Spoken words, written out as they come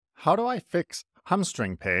How do I fix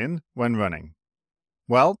hamstring pain when running?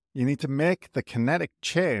 Well, you need to make the kinetic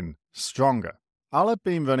chain stronger. Al had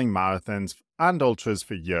been running marathons and ultras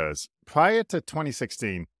for years. Prior to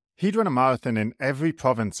 2016, he'd run a marathon in every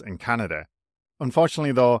province in Canada.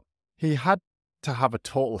 Unfortunately, though, he had to have a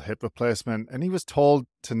total hip replacement and he was told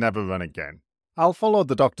to never run again. Al followed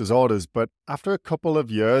the doctor's orders, but after a couple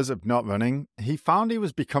of years of not running, he found he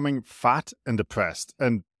was becoming fat and depressed,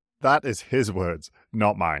 and that is his words,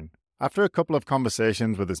 not mine. After a couple of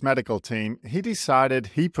conversations with his medical team, he decided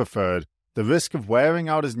he preferred the risk of wearing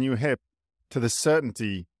out his new hip to the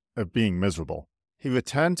certainty of being miserable. He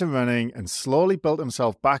returned to running and slowly built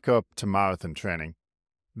himself back up to marathon training.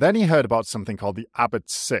 Then he heard about something called the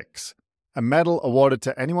Abbott 6, a medal awarded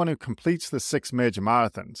to anyone who completes the 6 major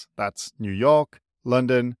marathons. That's New York,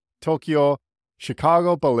 London, Tokyo,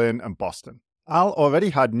 Chicago, Berlin, and Boston. Al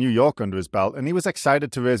already had New York under his belt, and he was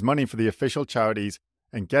excited to raise money for the official charities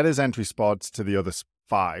and get his entry spots to the other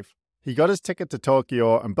 5. He got his ticket to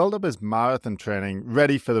Tokyo and built up his marathon training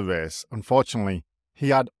ready for the race. Unfortunately, he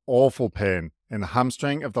had awful pain in the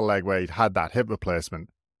hamstring of the leg where he'd had that hip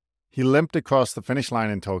replacement. He limped across the finish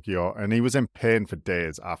line in Tokyo, and he was in pain for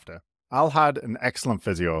days after. Al had an excellent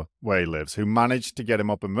physio where he lives who managed to get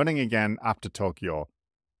him up and running again after Tokyo.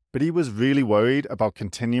 But he was really worried about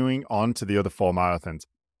continuing on to the other 4 marathons.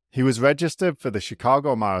 He was registered for the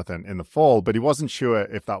Chicago Marathon in the fall, but he wasn't sure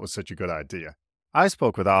if that was such a good idea. I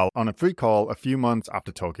spoke with Al on a free call a few months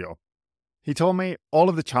after Tokyo. He told me all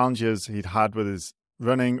of the challenges he'd had with his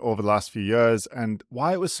running over the last few years and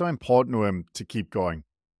why it was so important to him to keep going.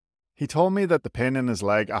 He told me that the pain in his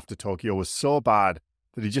leg after Tokyo was so bad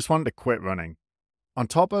that he just wanted to quit running. On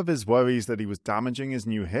top of his worries that he was damaging his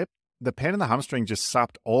new hip, the pain in the hamstring just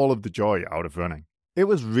sapped all of the joy out of running. It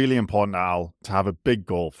was really important to Al to have a big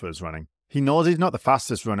goal for his running. He knows he's not the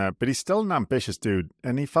fastest runner, but he's still an ambitious dude,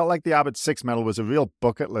 and he felt like the Abbott 6 medal was a real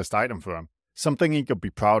bucket list item for him, something he could be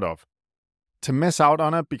proud of. To miss out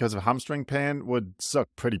on it because of hamstring pain would suck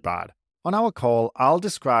pretty bad. On our call, Al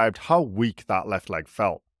described how weak that left leg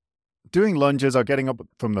felt. Doing lunges or getting up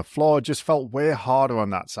from the floor just felt way harder on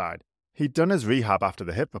that side. He'd done his rehab after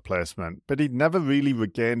the hip replacement, but he'd never really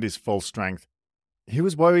regained his full strength. He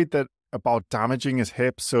was worried about damaging his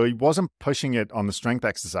hip, so he wasn't pushing it on the strength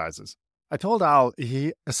exercises. I told Al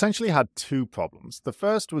he essentially had 2 problems. The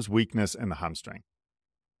first was weakness in the hamstring.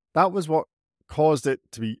 That was what caused it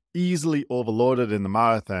to be easily overloaded in the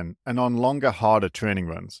marathon and on longer, harder training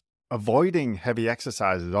runs. Avoiding heavy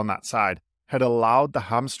exercises on that side had allowed the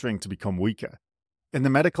hamstring to become weaker. In the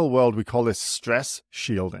medical world, we call this stress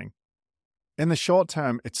shielding. In the short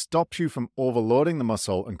term, it stops you from overloading the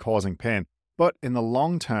muscle and causing pain, but in the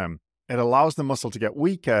long term, it allows the muscle to get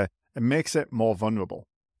weaker and makes it more vulnerable.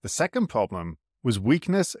 The second problem was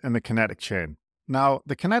weakness in the kinetic chain. Now,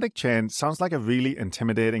 the kinetic chain sounds like a really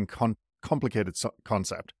intimidating, complicated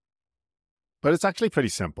concept, but it's actually pretty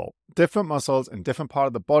simple. Different muscles in different parts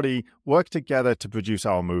of the body work together to produce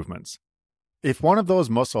our movements. If one of those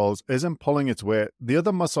muscles isn't pulling its weight, the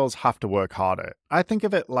other muscles have to work harder. I think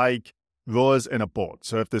of it like rowers in a boat.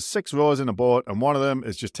 So if there's 6 rowers in a boat and one of them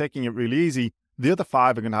is just taking it really easy, the other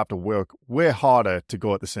 5 are going to have to work way harder to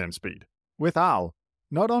go at the same speed. With Al,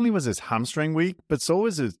 not only was his hamstring weak, but so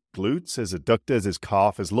was his glutes, his adductors, his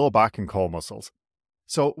calf, his lower back and core muscles.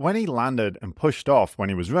 So when he landed and pushed off when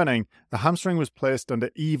he was running, the hamstring was placed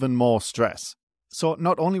under even more stress. So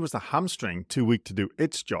not only was the hamstring too weak to do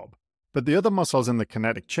its job, but the other muscles in the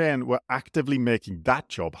kinetic chain were actively making that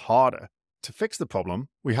job harder. To fix the problem,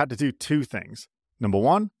 we had to do 2 things. Number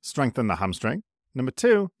 1, strengthen the hamstring. Number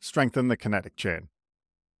 2, strengthen the kinetic chain.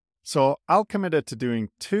 So Al committed to doing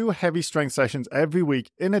 2 heavy strength sessions every week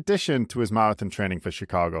in addition to his marathon training for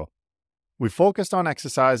Chicago. We focused on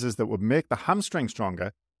exercises that would make the hamstring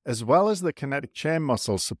stronger, as well as the kinetic chain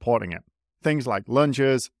muscles supporting it. Things like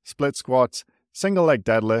lunges, split squats, single leg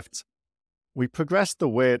deadlifts. We progressed the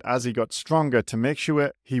weight as he got stronger to make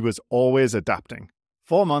sure he was always adapting.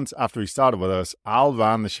 4 months after he started with us, Al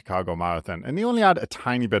ran the Chicago Marathon, and he only had a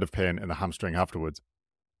tiny bit of pain in the hamstring afterwards.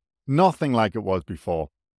 Nothing like it was before.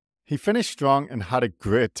 He finished strong and had a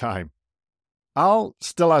great time. Al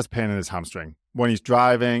still has pain in his hamstring when he's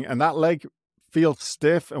driving, and that leg feels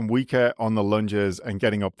stiff and weaker on the lunges and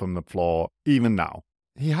getting up from the floor, even now.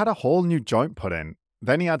 He had a whole new joint put in.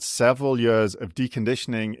 Then he had several years of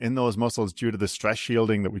deconditioning in those muscles due to the stress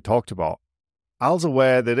shielding that we talked about. Al's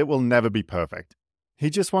aware that it will never be perfect. He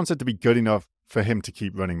just wants it to be good enough for him to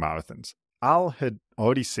keep running marathons. Al had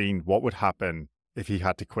already seen what would happen if he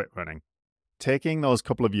had to quit running. Taking those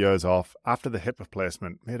couple of years off after the hip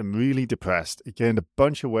replacement made him really depressed. He gained a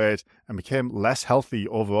bunch of weight and became less healthy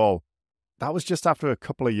overall. that was just after a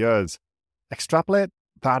couple of years. Extrapolate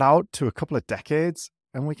that out to a couple of decades,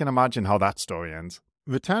 and we can imagine how that story ends.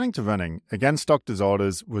 Returning to running against doctor's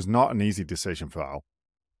orders was not an easy decision for Al.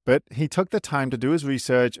 But he took the time to do his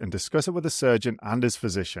research and discuss it with a surgeon and his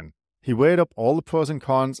physician. He weighed up all the pros and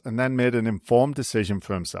cons and then made an informed decision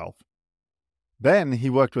for himself. Then he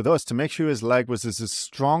worked with us to make sure his leg was as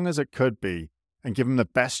strong as it could be and give him the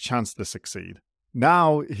best chance to succeed.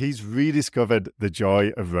 Now he's rediscovered the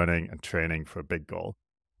joy of running and training for a big goal.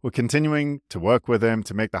 We're continuing to work with him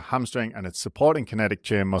to make the hamstring and its supporting kinetic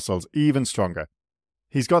chain muscles even stronger.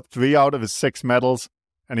 He's got 3 out of his 6 medals,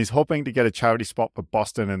 and he's hoping to get a charity spot for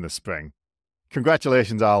Boston in the spring.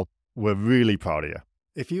 Congratulations, Al. We're really proud of you.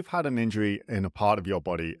 If you've had an injury in a part of your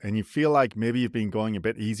body and you feel like maybe you've been going a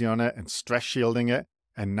bit easy on it and stress shielding it,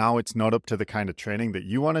 and now it's not up to the kind of training that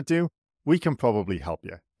you want to do, we can probably help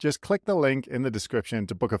you. Just click the link in the description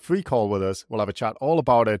to book a free call with us. We'll have a chat all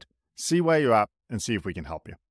about it, see where you're at, and see if we can help you.